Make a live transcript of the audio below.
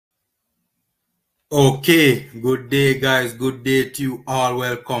Okay, good day guys, good day to you all.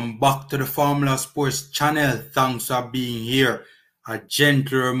 Welcome back to the Formula Sports channel. Thanks for being here. A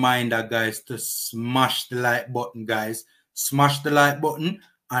gentle reminder guys to smash the like button guys. Smash the like button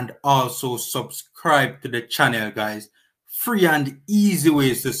and also subscribe to the channel guys. Free and easy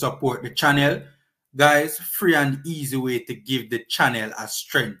ways to support the channel. Guys, free and easy way to give the channel a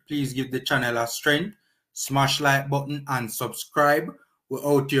strength. Please give the channel a strength. Smash like button and subscribe. We're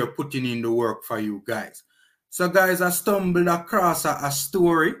out here putting in the work for you guys. So guys, I stumbled across a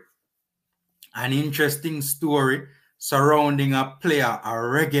story, an interesting story surrounding a player, a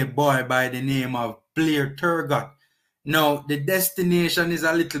reggae boy by the name of Blair Turgott. Now, the destination is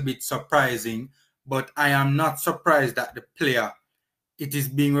a little bit surprising, but I am not surprised that the player, it is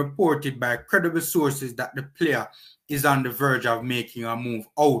being reported by credible sources that the player is on the verge of making a move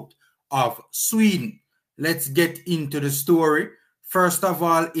out of Sweden. Let's get into the story. First of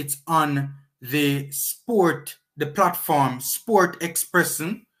all, it's on the platform Sport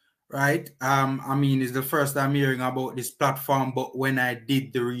Expression, right? I mean, it's the first I'm hearing about this platform, but when I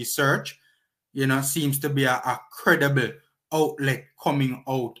did the research, seems to be a credible outlet coming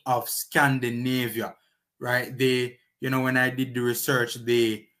out of Scandinavia, right? When I did the research,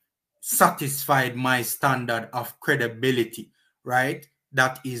 they satisfied my standard of credibility, right?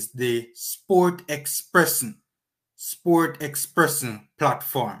 That is the Sport Expression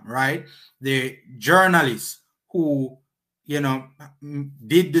platform, right? The journalists who,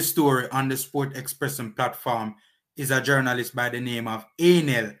 did the story on the Sport Expression platform is a journalist by the name of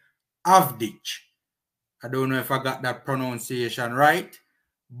Anel Avdic. I don't know if I got that pronunciation right,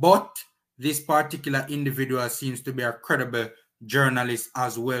 but this particular individual seems to be a credible journalist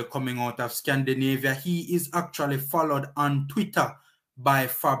as well, coming out of Scandinavia. He is actually followed on Twitter by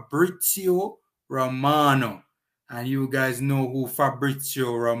Fabrizio Romano. And you guys know who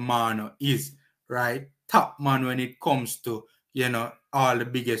Fabrizio Romano is, right? Top man when it comes to, all the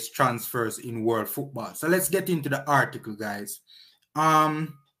biggest transfers in world football. So let's get into the article, guys. The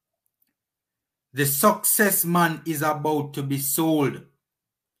success man is about to be sold.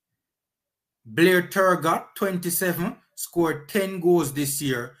 Blair Turgott, 27, scored 10 goals this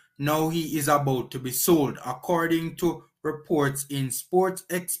year. Now he is about to be sold. According to reports in Sports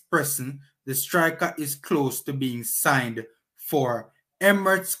Expression, the striker is close to being signed for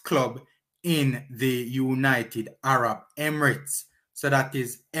Emirates Club in the United Arab Emirates. So that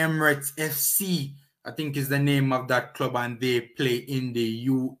is Emirates FC, I think is the name of that club, and they play in the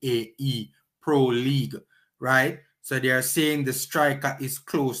UAE Pro League, right? So they are saying the striker is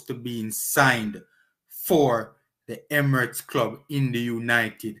close to being signed for the Emirates Club in the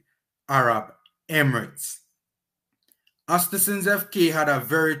United Arab Emirates. Östersunds FK had a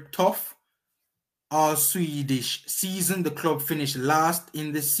very tough all-Swedish season. The club finished last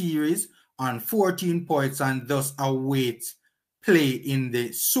in the series on 14 points and thus awaits play in the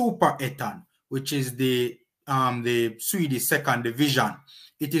Superettan, which is the Swedish second division.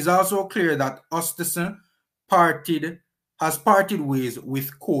 It is also clear that Östersund has parted ways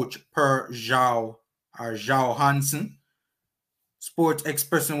with coach Per Johansson. Sports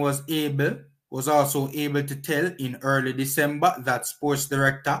Expression was also able to tell in early December that sports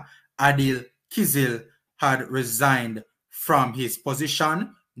director Adil Kizil had resigned from his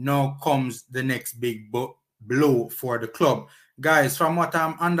position. Now comes the next big blow for the club. Guys, from what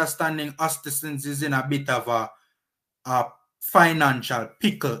I'm understanding, Östersund is in a bit of a financial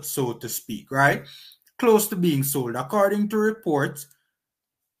pickle, so to speak, right? Close to being sold. According to reports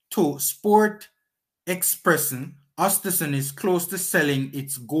to Sport Expression, Östersund is close to selling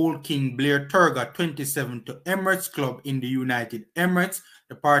its goal king Blair Turgott, 27, to Emirates Club in the United Emirates.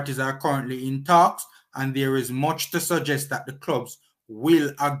 The parties are currently in talks, and there is much to suggest that the clubs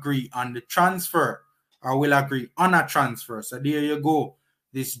will agree on the transfer, or will agree on a transfer. So there you go.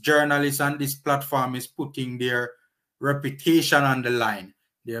 This journalist on this platform is putting their reputation on the line,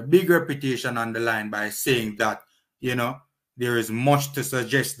 their big reputation on the line, by saying that, there is much to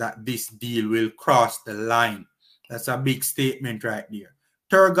suggest that this deal will cross the line. That's a big statement right there.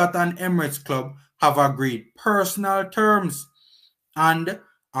 Turgott and Emirates Club have agreed personal terms and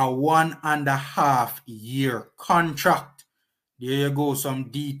a 1.5-year contract. There you go, some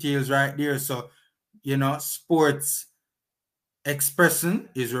details right there. So, Sports Expression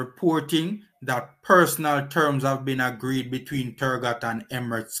is reporting that personal terms have been agreed between Turgott and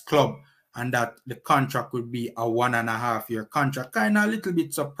Emirates Club, and that the contract would be a 1.5-year contract. Kind of a little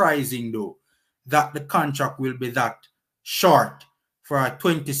bit surprising though, that the contract will be that short for a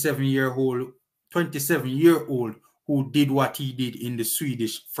 27-year-old who did what he did in the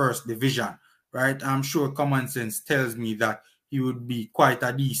Swedish first division, right? I'm sure common sense tells me that he would be quite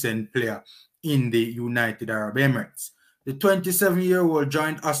a decent player in the United Arab Emirates. The 27-year-old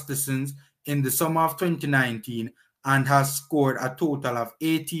joined Östersund in the summer of 2019 and has scored a total of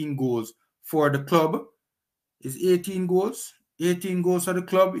 18 goals for the club. Is 18 goals? 18 goals for the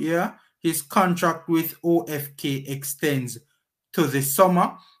club, yeah. His contract with OFK extends to the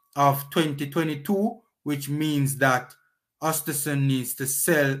summer of 2022, which means that Östersund needs to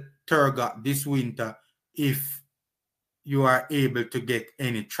sell Turgott this winter if you are able to get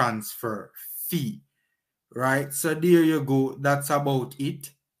any transfer fee, right? So there you go. That's about it.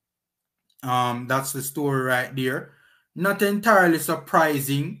 That's the story right there. Not entirely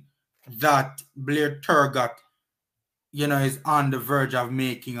surprising that Blair Turgott, is on the verge of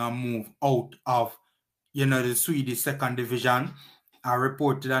making a move out of, the Swedish second division. I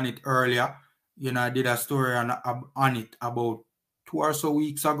reported on it earlier. I did a story on it about 2 or so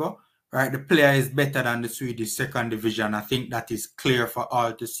weeks ago. Right, the player is better than the Swedish second division. I think that is clear for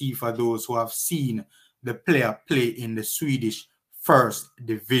all to see for those who have seen the player play in the Swedish first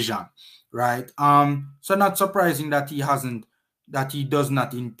division. Right. So not surprising that he does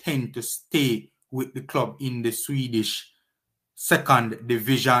not intend to stay with the club in the Swedish second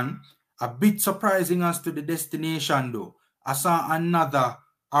division. A bit surprising as to the destination though. I saw another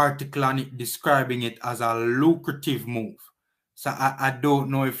article on it describing it as a lucrative move. So I don't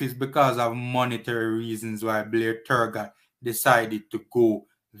know if it's because of monetary reasons why Blair Turgott decided to go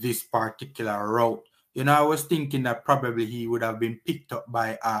this particular route. I was thinking that probably he would have been picked up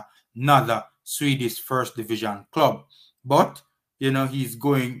by another Swedish first division club. But, he's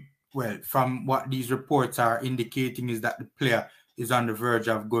going, well, from what these reports are indicating is that the player is on the verge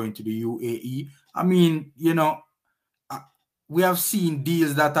of going to the UAE. I mean, we have seen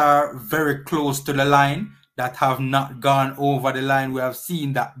deals that are very close to the line that have not gone over the line. We have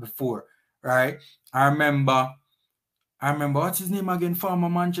seen that before, right? I remember what's his name again? Former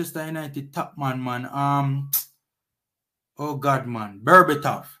Manchester United top man. Oh God, man,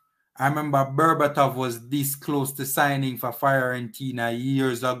 Berbatov. I remember Berbatov was this close to signing for Fiorentina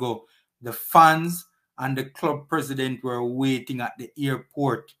years ago. The fans and the club president were waiting at the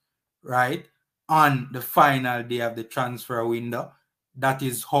airport, right, on the final day of the transfer window. That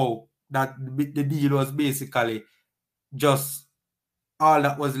is how the deal was basically just all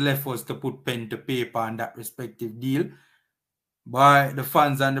that was left was to put pen to paper on that respective deal. But the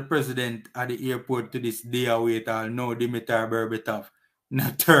fans and the president at the airport to this day await no Dimitar Berbatov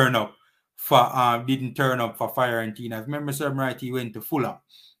not turn up for didn't turn up for Fiorentina. If I remember something right, he went to Fulham,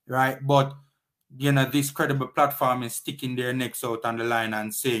 right? But this credible platform is sticking their necks out on the line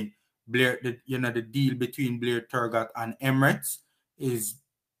and saying the deal between Blair Turgott and Emirates is,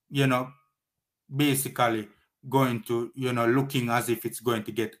 basically going to, looking as if it's going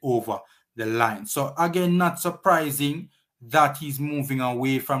to get over the line. So again, not surprising that he's moving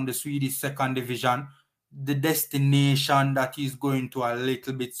away from the Swedish second division. The destination that he's going to a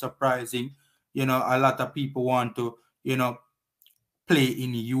little bit surprising. A lot of people want to, play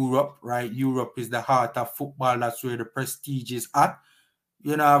in Europe, right? Europe is the heart of football. That's where the prestige is at.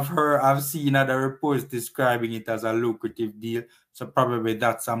 I've seen other reports describing it as a lucrative deal. So probably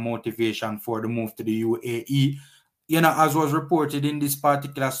that's a motivation for the move to the UAE. As was reported in this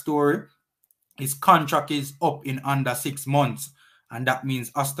particular story, his contract is up in under 6 months. And that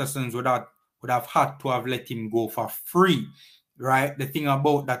means Östersund would have had to have let him go for free, right? The thing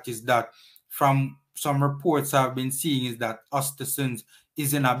about that is that from some reports I've been seeing is that Östersund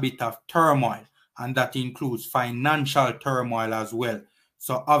is in a bit of turmoil. And that includes financial turmoil as well.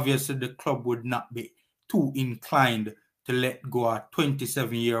 So obviously the club would not be too inclined to let go a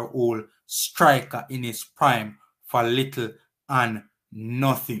 27-year-old striker in his prime for little and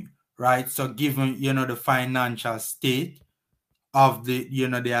nothing, right? So given, the financial state of the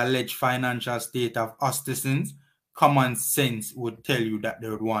alleged financial state of Östersund, common sense would tell you that they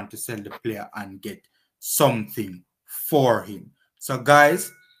would want to sell the player and get something for him. So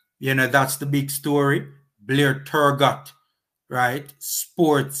guys, that's the big story. Blair Turgott, right?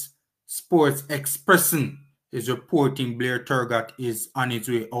 Sports Expressen is reporting Blair Turgott is on his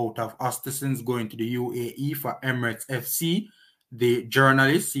way out of Östersund, going to the UAE for Emirates FC. The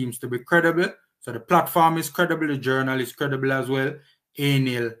journalist seems to be credible. So the platform is credible, the journal is credible as well.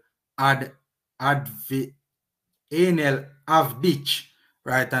 Enel Avdic,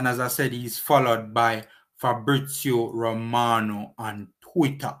 right? And as I said, he's followed by Fabrizio Romano on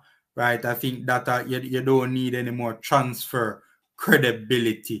Twitter, right? I think that you don't need any more transfer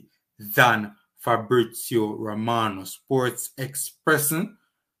credibility than Fabrizio Romano. Sports Expressen,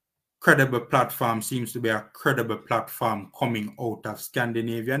 credible platform, seems to be a credible platform coming out of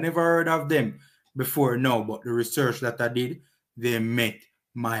Scandinavia. I never heard of them before now, but the research that I did, they met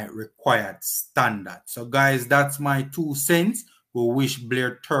my required standard. So guys, that's my 2 cents. We wish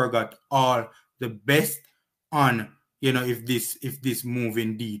Blair Turgott all the best on, if this move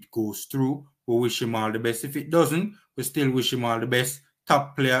indeed goes through. We wish him all the best. If it doesn't, we still wish him all the best.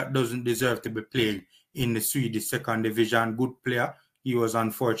 Top player, doesn't deserve to be playing in the Swedish second division. Good player. He was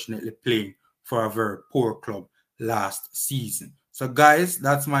unfortunately playing for a very poor club last season. So guys,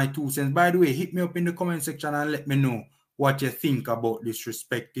 that's my 2 cents. By the way, hit me up in the comment section and let me know what you think about this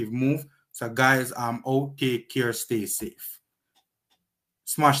respective move. So guys, I'm out. Take care. Stay safe.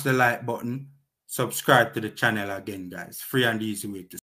 Smash the like button. Subscribe to the channel again, guys. Free and easy way to